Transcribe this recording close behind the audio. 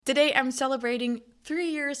Today I'm celebrating 3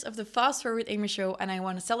 years of the Fast Forward Amy Show, and I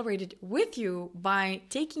want to celebrate it with you by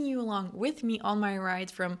taking you along with me on my ride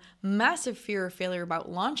from massive fear of failure about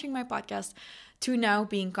launching my podcast to now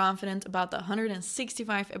being confident about the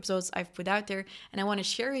 165 episodes I've put out there. And I want to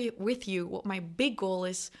share with you what my big goal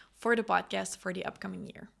is for the podcast for the upcoming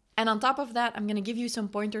year. And on top of that, I'm going to give you some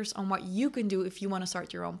pointers on what you can do if you want to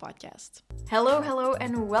start your own podcast. Hello,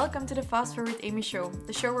 and welcome to the Fast Forward Amy Show,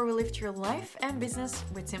 the show where we lift your life and business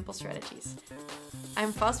with simple strategies.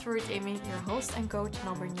 I'm Fast Forward Amy, your host and coach, and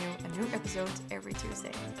I'll bring you a new episode every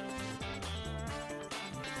Tuesday.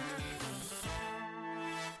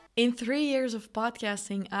 In 3 years of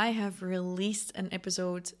podcasting, I have released an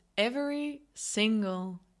episode every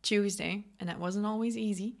single Tuesday, and that wasn't always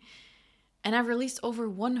easy. And I've released over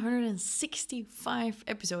 165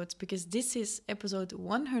 episodes because this is episode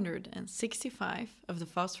 165 of the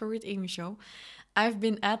Fast Forward Amy Show. I've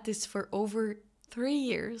been at this for over 3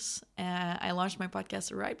 years. I launched my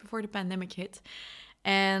podcast right before the pandemic hit.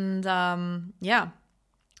 And by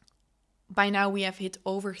now we have hit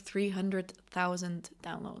over 300,000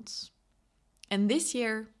 downloads. And this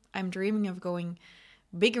year, I'm dreaming of going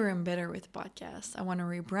bigger and better with podcasts. I want to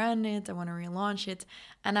rebrand it, I want to relaunch it,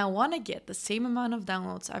 and I want to get the same amount of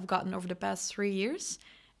downloads I've gotten over the past 3 years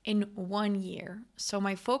in 1 year. So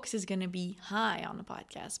my focus is going to be high on the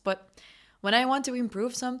podcast. But when I want to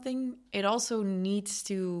improve something, it also needs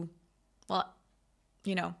to, a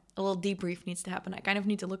little debrief needs to happen. I kind of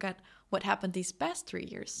need to look at what happened these past 3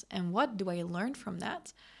 years and what do I learn from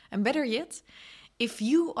that? And better yet, if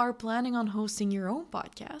you are planning on hosting your own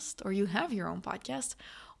podcast or you have your own podcast,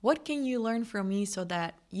 what can you learn from me so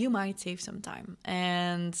that you might save some time?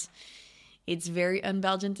 And it's very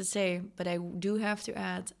un-Belgian to say, but I do have to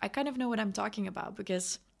add, I kind of know what I'm talking about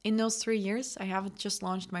because in those 3 years, I haven't just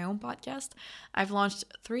launched my own podcast. I've launched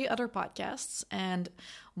 3 other podcasts, and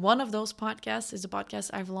one of those podcasts is a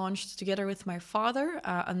podcast I've launched together with my father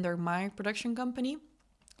under my production company.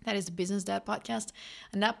 That is the Business Dad podcast.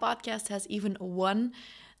 And that podcast has even won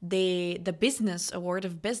the Business Award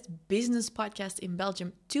of Best Business Podcast in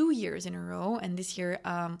Belgium 2 years in a row. And this year,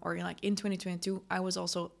 in 2022, I was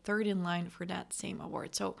also third in line for that same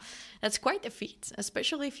award. So that's quite a feat,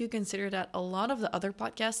 especially if you consider that a lot of the other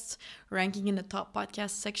podcasts ranking in the top podcast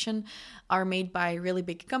section are made by really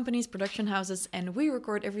big companies, production houses, and we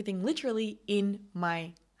record everything literally in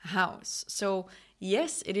my house. So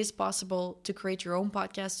yes, it is possible to create your own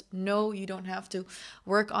podcast. No, you don't have to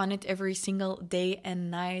work on it every single day and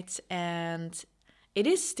night. And it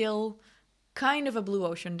is still kind of a blue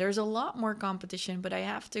ocean. There's a lot more competition, but I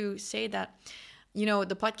have to say that,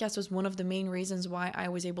 the podcast was one of the main reasons why I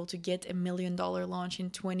was able to get $1 million launch in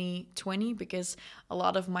 2020, because a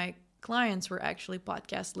lot of my clients were actually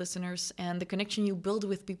podcast listeners, and the connection you build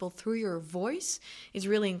with people through your voice is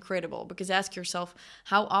really incredible. Because ask yourself,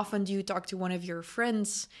 how often do you talk to one of your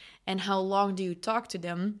friends and how long do you talk to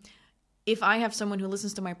them? If I have someone who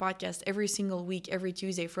listens to my podcast every single week, every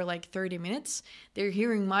Tuesday for like 30 minutes, they're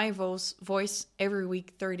hearing my voice every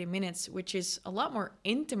week 30 minutes, which is a lot more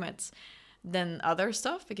intimate than other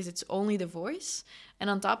stuff because it's only the voice. And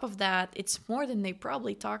on top of that, it's more than they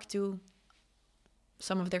probably talk to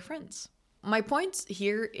some of their friends. My point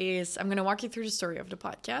here is I'm going to walk you through the story of the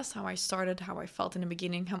podcast, how I started, how I felt in the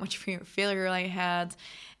beginning, how much fear of failure I had,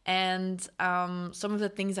 and some of the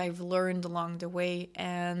things I've learned along the way.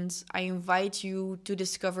 And I invite you to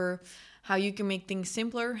discover how you can make things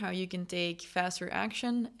simpler, how you can take faster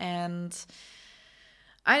action, and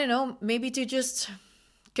I don't know, maybe to just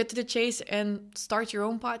cut to the chase and start your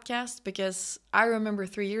own podcast. Because I remember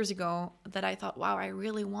 3 years ago that I thought, wow, I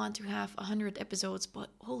really want to have 100 episodes,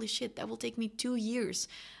 but holy shit, that will take me 2 years.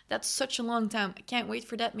 That's such a long time. I can't wait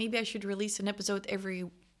for that. Maybe I should release an episode every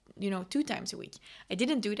 2 times a week. I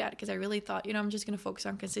didn't do that because I really thought, I'm just going to focus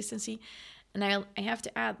on consistency. And I have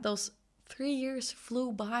to add, those 3 years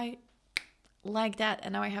flew by like that.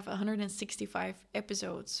 And now I have 165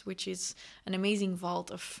 episodes, which is an amazing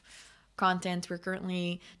vault of content. We're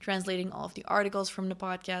currently translating all of the articles from the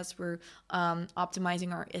podcast. We're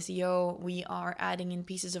optimizing our SEO. We are adding in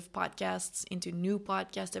pieces of podcasts into new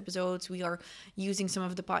podcast episodes. We are using some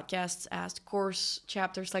of the podcasts as course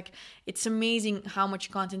chapters. Like, it's amazing how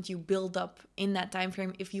much content you build up in that time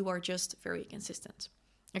frame if you are just very consistent.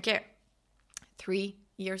 Okay, 3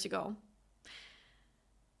 years ago,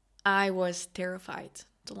 I was terrified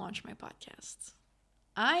to launch my podcast.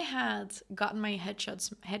 I had gotten my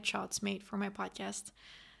headshots made for my podcast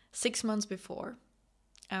 6 months before.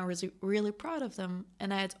 I was really proud of them,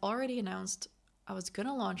 and I had already announced I was going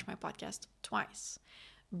to launch my podcast twice.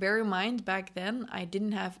 Bear in mind, back then, I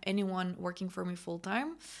didn't have anyone working for me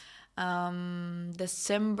full-time.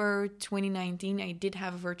 December 2019, I did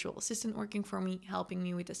have a virtual assistant working for me, helping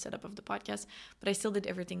me with the setup of the podcast, but I still did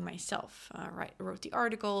everything myself. Wrote the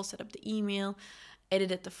article, set up the email,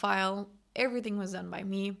 edited the file. Everything was done by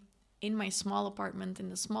me in my small apartment, in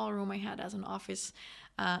the small room I had as an office,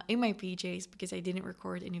 in my PJs, because I didn't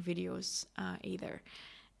record any videos either.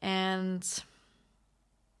 And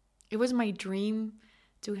it was my dream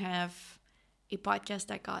to have a podcast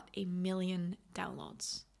that got 1 million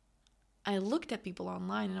downloads. I looked at people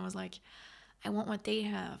online and I was like, I want what they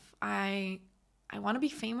have. I want to be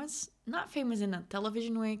famous, not famous in a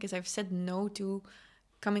television way, because I've said no to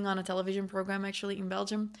coming on a television program actually in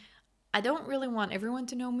Belgium. I don't really want everyone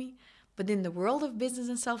to know me, but in the world of business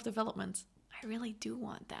and self-development, I really do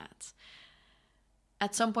want that.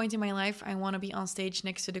 At some point in my life, I want to be on stage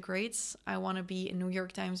next to the greats. I want to be a New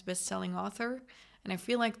York Times best-selling author. And I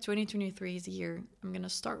feel like 2023 is the year I'm going to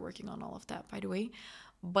start working on all of that, by the way.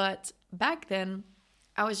 But back then,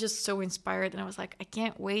 I was just so inspired. And I was like, I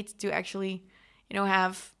can't wait to actually,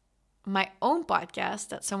 have my own podcast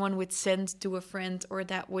that someone would send to a friend, or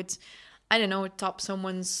that would, I don't know, top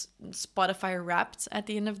someone's Spotify Wrapped at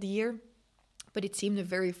the end of the year. But it seemed a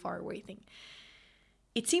very far away thing.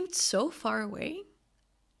 It seemed so far away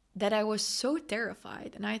that I was so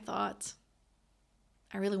terrified. And I thought,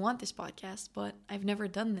 I really want this podcast, but I've never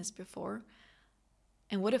done this before.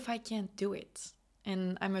 And what if I can't do it?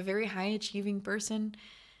 And I'm a very high achieving person.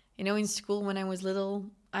 In school when I was little,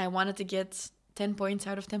 I wanted to get 10 points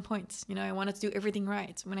out of 10 points. I wanted to do everything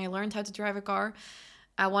right. When I learned how to drive a car,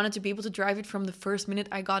 I wanted to be able to drive it from the first minute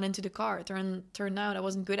I got into the car. Turned out I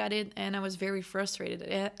wasn't good at it, and I was very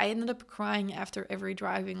frustrated. I ended up crying after every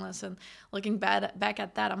driving lesson. Looking back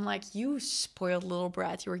at that, I'm like, you spoiled little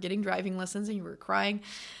brat. You were getting driving lessons and you were crying.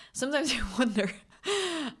 Sometimes I wonder,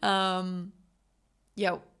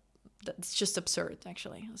 that's just absurd,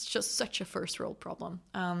 actually. It's just such a first world problem.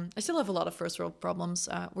 I still have a lot of first world problems.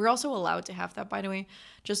 We're also allowed to have that, by the way,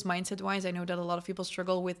 just mindset-wise. I know that a lot of people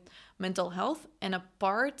struggle with mental health. And a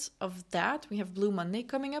part of that, we have Blue Monday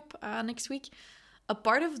coming up next week. A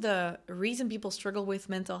part of the reason people struggle with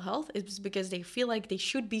mental health is because they feel like they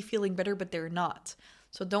should be feeling better, but they're not.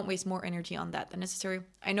 So don't waste more energy on that than necessary.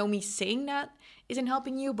 I know me saying that isn't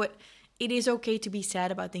helping you, but it is okay to be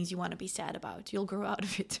sad about things you want to be sad about. You'll grow out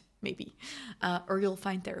of it. Maybe, or you'll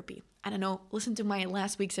find therapy. I don't know. Listen to my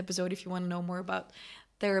last week's episode if you want to know more about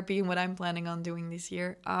therapy and what I'm planning on doing this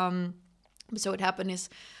year. So what happened is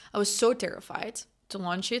I was so terrified to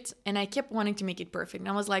launch it, and I kept wanting to make it perfect. And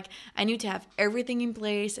I was like, I need to have everything in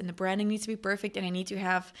place, and the branding needs to be perfect, and I need to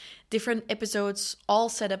have different episodes all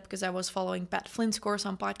set up, because I was following Pat Flynn's course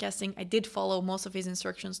on podcasting. I did follow most of his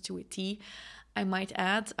instructions to a T, I might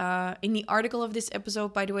add. In the article of this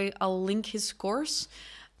episode, by the way, I'll link his course.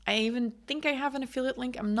 I even think I have an affiliate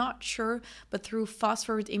link. I'm not sure, but through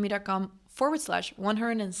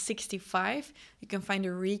fastforwardamy.com/165, you can find a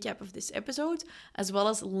recap of this episode, as well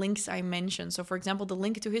as links I mentioned. So for example, the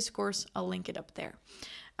link to his course, I'll link it up there.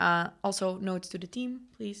 Also, notes to the team,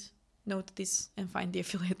 please note this and find the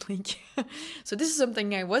affiliate link. So this is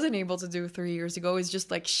something I wasn't able to do 3 years ago, is just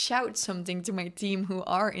like shout something to my team who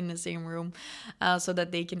are in the same room so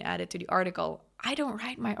that they can add it to the article. I don't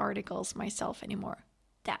write my articles myself anymore.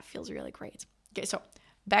 That feels really great. Okay, so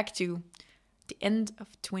back to the end of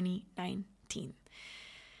 2019.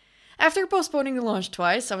 After postponing the launch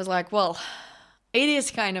twice, I was like, well, it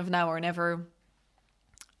is kind of now or never.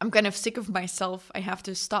 I'm kind of sick of myself. I have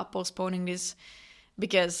to stop postponing this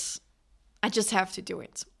because I just have to do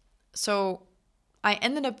it. So I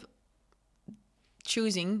ended up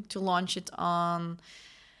choosing to launch it on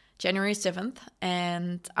January 7th.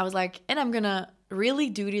 And I was like, and I'm going to really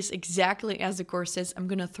do this exactly as the course says. I'm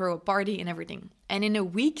going to throw a party and everything. And in a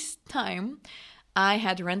week's time, I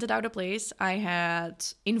had rented out a place. I had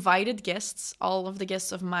invited guests, all of the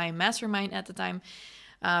guests of my mastermind at the time,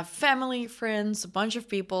 family, friends, a bunch of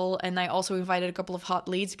people. And I also invited a couple of hot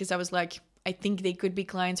leads because I was like, I think they could be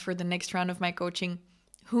clients for the next round of my coaching.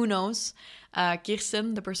 Who knows?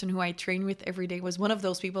 Kirsten, the person who I train with every day, was one of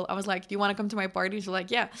those people. I was like, do you want to come to my party? She's like,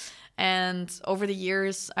 yeah. And over the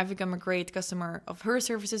years, I've become a great customer of her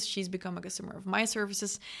services. She's become a customer of my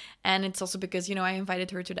services. And it's also because, I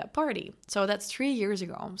invited her to that party. So that's 3 years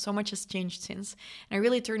ago. So much has changed since. And I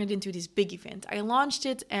really turned it into this big event. I launched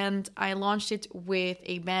it, and I launched it with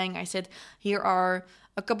a bang. I said, here are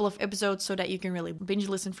a couple of episodes so that you can really binge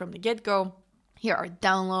listen from the get-go. Here are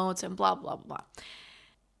downloads and blah, blah, blah.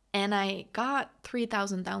 And I got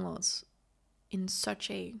 3,000 downloads in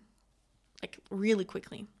really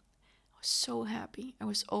quickly. I was so happy. I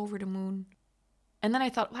was over the moon. And then I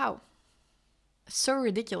thought, wow, so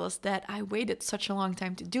ridiculous that I waited such a long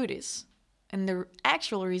time to do this. And the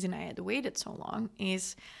actual reason I had waited so long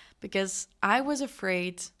is because I was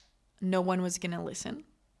afraid no one was going to listen.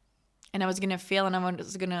 And I was going to fail and I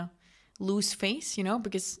was going to lose face,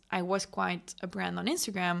 because I was quite a brand on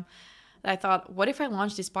Instagram. I thought, what if I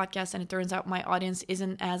launch this podcast and it turns out my audience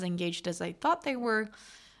isn't as engaged as I thought they were,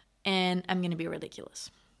 and I'm going to be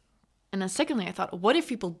ridiculous. And then secondly, I thought, what if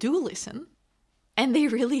people do listen and they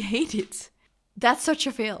really hate it? That's such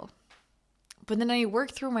a fail. But then I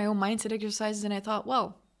worked through my own mindset exercises and I thought,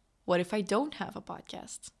 well, what if I don't have a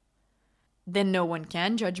podcast? Then no one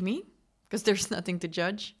can judge me because there's nothing to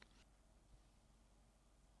judge.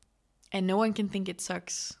 And no one can think it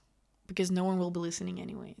sucks because no one will be listening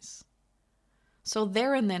anyways. So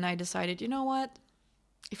there and then I decided, you know what?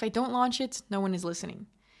 If I don't launch it, no one is listening.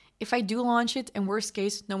 If I do launch it and worst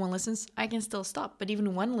case, no one listens, I can still stop. But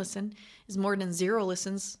even one listen is more than 0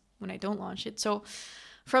 listens when I don't launch it. So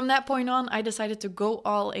from that point on, I decided to go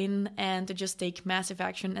all in and to just take massive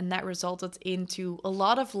action. And that resulted into a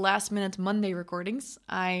lot of last minute Monday recordings.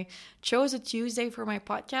 I chose a Tuesday for my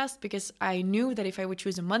podcast because I knew that if I would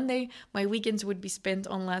choose a Monday, my weekends would be spent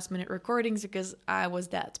on last minute recordings because I was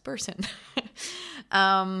that person.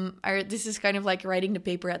 This is kind of like writing the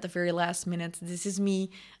paper at the very last minute. This is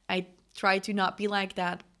me. I try to not be like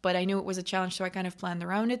that, but I knew it was a challenge, so I kind of planned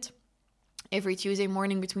around it. Every Tuesday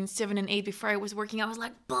morning between 7 and 8 before I was working, I was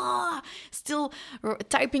like, still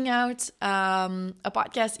typing out a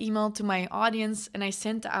podcast email to my audience. And I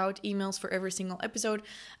sent out emails for every single episode.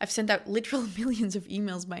 I've sent out literal millions of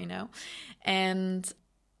emails by now. And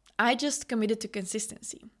I just committed to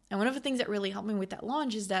consistency. And one of the things that really helped me with that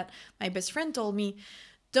launch is that my best friend told me,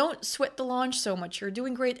 don't sweat the launch so much. You're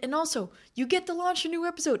doing great. And also, you get to launch a new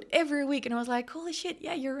episode every week. And I was like, holy shit,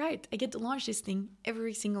 yeah, you're right. I get to launch this thing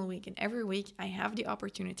every single week. And every week, I have the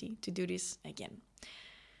opportunity to do this again.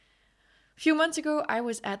 A few months ago, I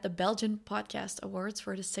was at the Belgian Podcast Awards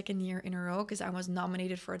for the 2nd year in a row because I was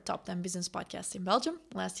nominated for a top 10 business podcast in Belgium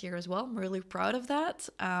last year as well. I'm really proud of that.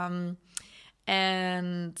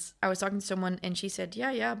 And I was talking to someone and she said,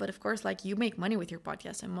 yeah, but of course, like you make money with your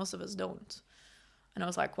podcast and most of us don't. And I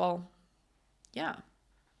was like, well, yeah,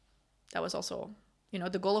 that was also,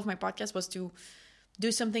 the goal of my podcast was to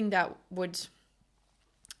do something that would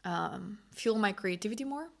fuel my creativity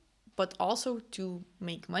more, but also to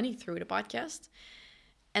make money through the podcast.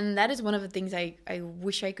 And that is one of the things I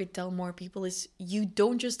wish I could tell more people is you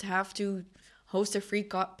don't just have to host a free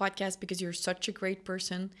podcast because you're such a great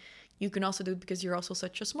person. You can also do it because you're also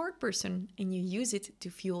such a smart person and you use it to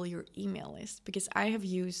fuel your email list. Because I have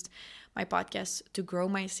used my podcast to grow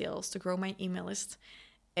my sales, to grow my email list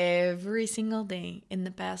every single day in the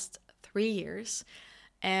past 3 years.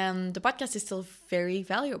 And the podcast is still very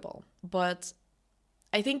valuable. But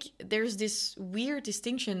I think there's this weird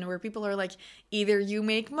distinction where people are like, either you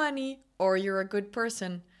make money or you're a good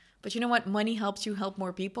person. But you know what? Money helps you help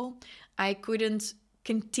more people. I wouldn't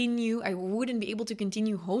be able to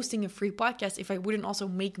continue hosting a free podcast if I wouldn't also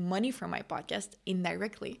make money from my podcast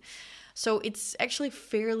indirectly. So it's actually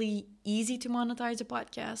fairly easy to monetize a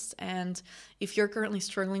podcast. And if you're currently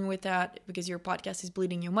struggling with that because your podcast is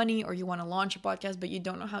bleeding you money or you want to launch a podcast but you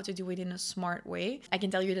don't know how to do it in a smart way, I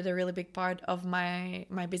can tell you that a really big part of my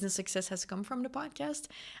business success has come from the podcast.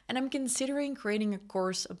 And I'm considering creating a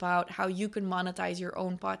course about how you can monetize your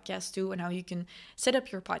own podcast too and how you can set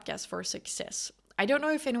up your podcast for success. I don't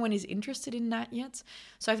know if anyone is interested in that yet,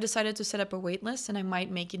 so I've decided to set up a waitlist and I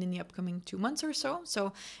might make it in the upcoming 2 months or so.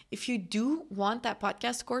 So if you do want that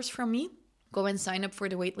podcast course from me, go and sign up for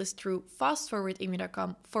the waitlist through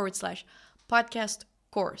fastforwardamy.com/podcast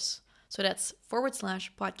course. So that's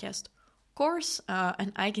 /podcast course,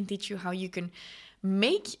 and I can teach you how you can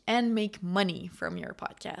make money from your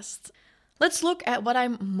podcast. Let's look at what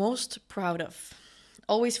I'm most proud of.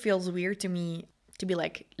 Always feels weird to me to be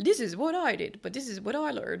like, this is what I did, but this is what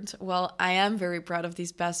I learned. Well, I am very proud of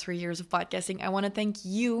these past 3 years of podcasting. I want to thank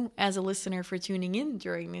you as a listener for tuning in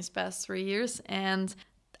during these past 3 years. And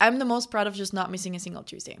I'm the most proud of just not missing a single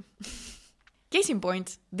Tuesday. Case in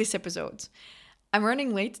point, this episode. I'm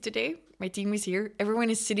running late today. My team is here.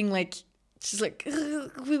 Everyone is sitting like, she's like,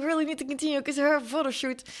 we really need to continue because I have a photo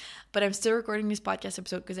shoot. But I'm still recording this podcast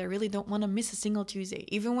episode because I really don't want to miss a single Tuesday.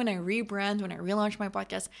 Even when I rebrand, when I relaunch my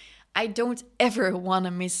podcast, I don't ever want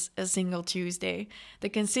to miss a single Tuesday. The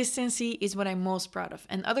consistency is what I'm most proud of.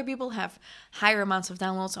 And other people have higher amounts of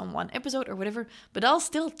downloads on one episode or whatever, but I'll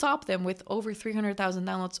still top them with over 300,000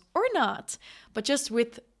 downloads or not, but just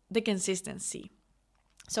with the consistency.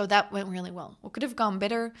 So that went really well. What could have gone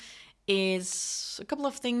better is a couple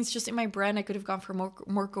of things just in my brand. I could have gone for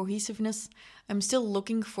more cohesiveness. I'm still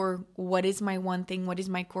looking for what is my one thing, what is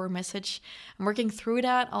my core message. I'm working through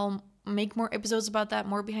that. I'll make more episodes about that,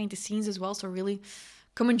 more behind the scenes as well. So really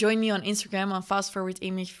come and join me on Instagram on Fast Forward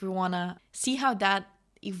Amy if you want to see how that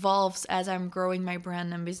evolves as I'm growing my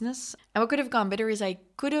brand and business. And what could have gone better is I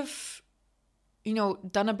could have,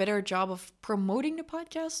 done a better job of promoting the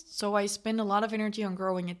podcast. So I spend a lot of energy on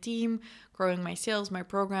growing a team, growing my sales, my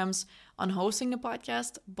programs, on hosting the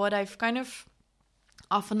podcast. But I've kind of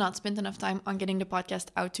often not spent enough time on getting the podcast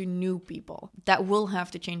out to new people. That will have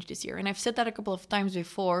to change this year. And I've said that a couple of times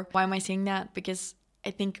before. Why am I saying that? Because I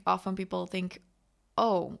think often people think,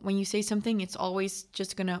 oh, when you say something, it's always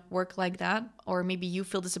just going to work like that. Or maybe you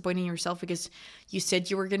feel disappointed in yourself because you said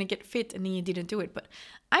you were going to get fit and then you didn't do it. But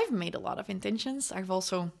I've made a lot of intentions. I've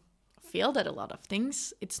also failed at a lot of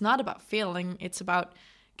things. It's not about failing. It's about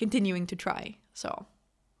continuing to try. So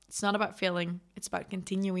it's not about failing. It's about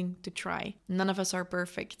continuing to try. None of us are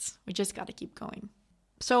perfect. We just got to keep going.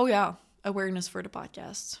 So yeah, awareness for the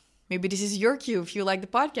podcast. Maybe this is your cue. If you like the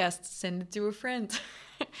podcast, send it to a friend.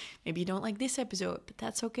 Maybe you don't like this episode, but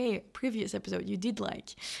that's okay. Previous episode you did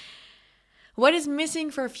like. What is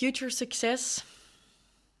missing for future success?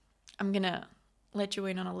 I'm gonna let you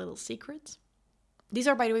in on a little secret. These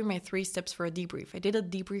are, by the way, my 3 steps for a debrief. I did a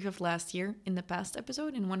debrief of last year in the past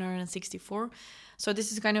episode in 164. So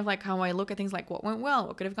this is kind of like how I look at things like what went well,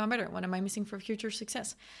 what could have gone better, what am I missing for future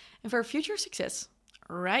success? And for future success,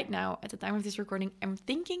 right now, at the time of this recording, I'm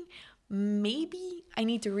thinking maybe I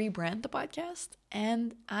need to rebrand the podcast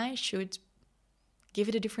and I should give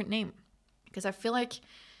it a different name. Because I feel like,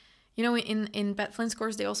 in Pat Flynn's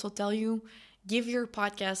course, they also tell you, give your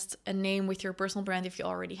podcast a name with your personal brand if you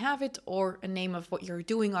already have it, or a name of what you're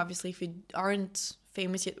doing, obviously, if you aren't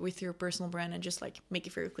famous yet with your personal brand, and just like make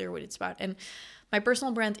it very clear what it's about. And my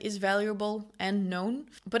personal brand is valuable and known,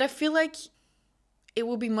 but I feel like it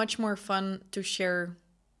would be much more fun to share.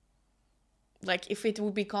 Like if it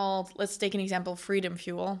would be called, let's take an example, Freedom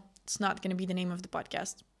Fuel. It's not going to be the name of the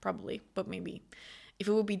podcast, probably, but maybe. If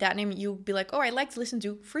it would be that name, you'd be like, oh, I like to listen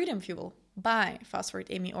to Freedom Fuel by Fast Forward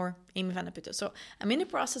Amy or Amy van de Putte. So I'm in the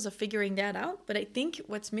process of figuring that out. But I think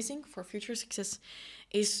what's missing for future success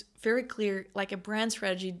is very clear, like a brand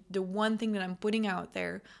strategy, the one thing that I'm putting out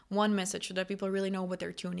there, one message so that people really know what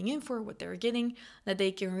they're tuning in for, what they're getting, that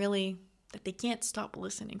they can't stop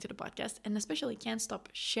listening to the podcast and especially can't stop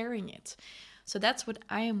sharing it. So that's what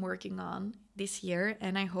I am working on this year.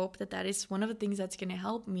 And I hope that is one of the things that's going to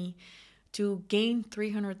help me to gain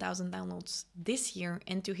 300,000 downloads this year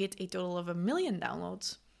and to hit a total of 1 million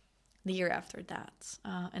downloads the year after that.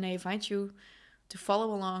 And I invite you to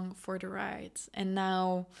follow along for the ride. And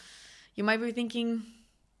now you might be thinking,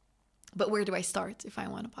 but where do I start if I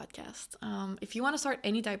want a podcast? If you want to start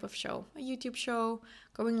any type of show, a YouTube show,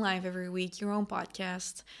 going live every week, your own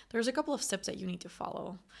podcast, there's a couple of steps that you need to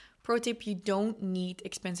follow. Pro tip, you don't need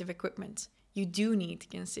expensive equipment. You do need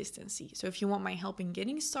consistency. So if you want my help in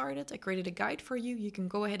getting started, I created a guide for you. You can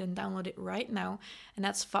go ahead and download it right now. And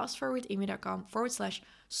that's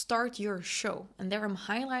fastforwardamy.com/start your show. And there I'm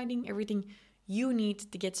highlighting everything you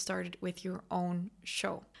need to get started with your own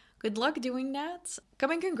show. Good luck doing that.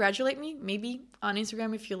 Come and congratulate me, maybe on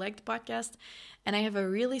Instagram if you like the podcast. And I have a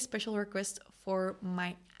really special request for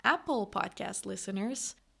my Apple Podcast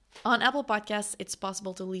listeners. On Apple Podcasts, it's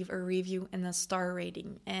possible to leave a review and a star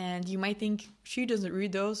rating. And you might think, she doesn't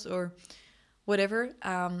read those or whatever.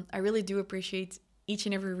 I really do appreciate each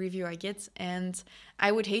and every review I get. And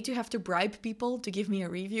I would hate to have to bribe people to give me a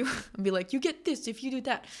review and be like, you get this if you do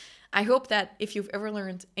that. I hope that if you've ever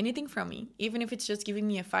learned anything from me, even if it's just giving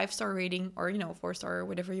me a 5-star rating or, 4-star or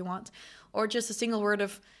whatever you want, or just a single word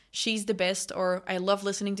of she's the best or I love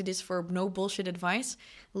listening to this for no bullshit advice,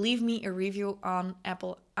 leave me a review on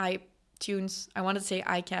Apple iTunes. I wanted to say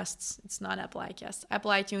iCasts. It's not Apple iCasts.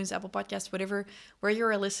 Apple iTunes, Apple Podcasts, whatever, where you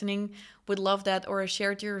are listening. Would love that. Or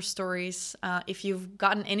share your stories. If you've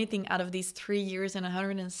gotten anything out of these 3 years and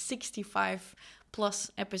 165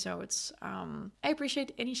 plus episodes, I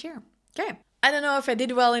appreciate any share. Okay. I don't know if I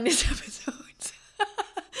did well in this episode.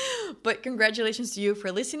 But congratulations to you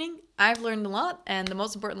for listening. I've learned a lot, and the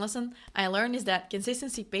most important lesson I learned is that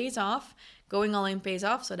consistency pays off. Going all in pays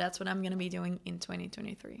off, so that's what I'm going to be doing in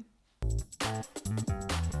 2023.